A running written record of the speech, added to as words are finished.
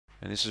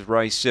And this is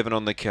race 7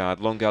 on the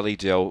card. Long Gully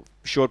Dell.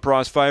 Short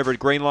price favourite.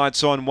 Green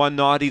lights on.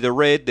 190 the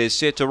red. They're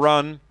set to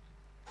run.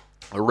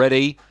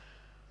 Ready.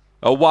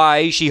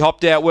 Away. She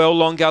hopped out well.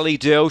 Long Gully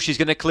Dell. She's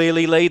going to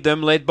clearly lead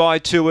them. Led by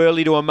too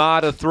early to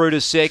Armada through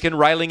to second.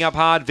 Railing up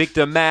hard.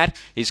 Victor Matt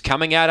is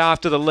coming out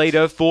after the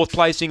leader. Fourth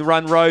placing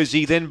Run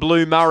Rosie. Then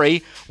Blue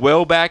Murray.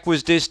 Well back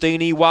was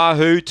Destiny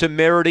Wahoo,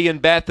 Temerity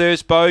and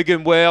Bathurst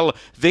Bogan. Well,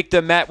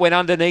 Victor Matt went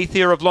underneath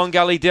here of Long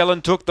Gully Dell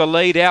and took the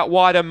lead. Out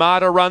wide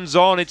Armada runs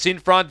on. It's in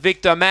front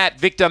Victor Matt.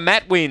 Victor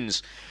Matt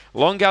wins.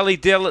 Long Gully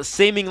Dell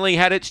seemingly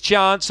had its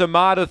chance.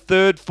 Armada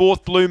third,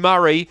 fourth Blue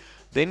Murray.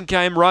 Then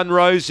came Run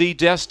Rosie,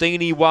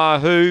 Destiny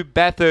Wahoo,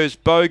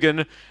 Bathurst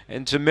Bogan,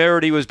 and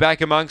Temerity was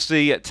back amongst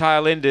the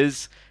tail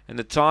enders. And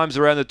the time's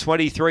around the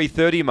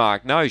 23:30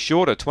 mark. No,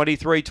 shorter,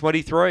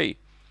 23:23.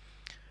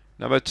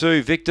 Number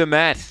 2, Victor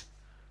Matt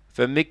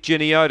for Mick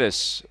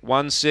Giniotis.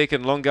 1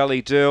 second, Long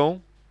Gully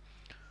Dell.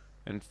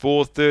 And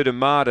 4th, 3rd,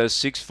 Armada.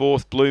 6th,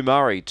 4th, Blue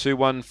Murray. 2,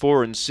 1,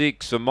 4 and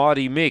 6 for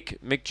Mighty Mick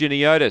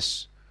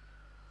Giniotis.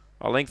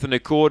 A length and a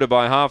quarter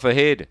by half a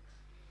head.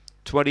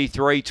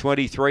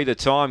 23:23 the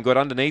time. Got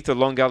underneath the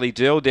Long Gully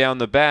Dell down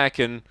the back,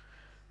 and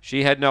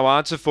she had no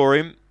answer for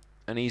him,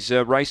 and he's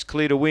raced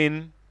clear to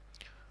win.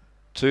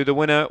 To the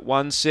winner,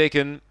 1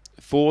 second,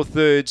 4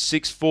 third,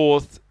 6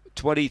 fourth,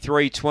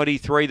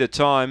 23:23 the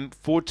time.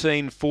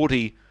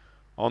 14:40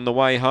 on the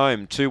way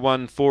home. 2,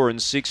 1, 4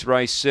 and 6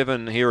 race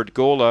 7 here at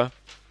Gawler.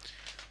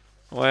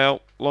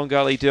 Well, Long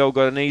Gully Dell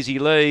got an easy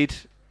lead,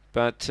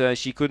 but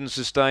she couldn't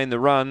sustain the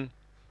run.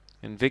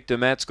 And Victor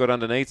Matt's got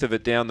underneath of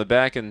it down the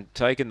back and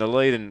taken the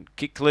lead and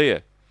kicked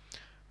clear.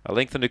 A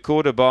length and a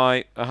quarter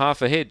by a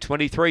half a head.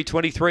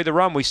 23:23 the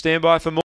run. We stand by for more.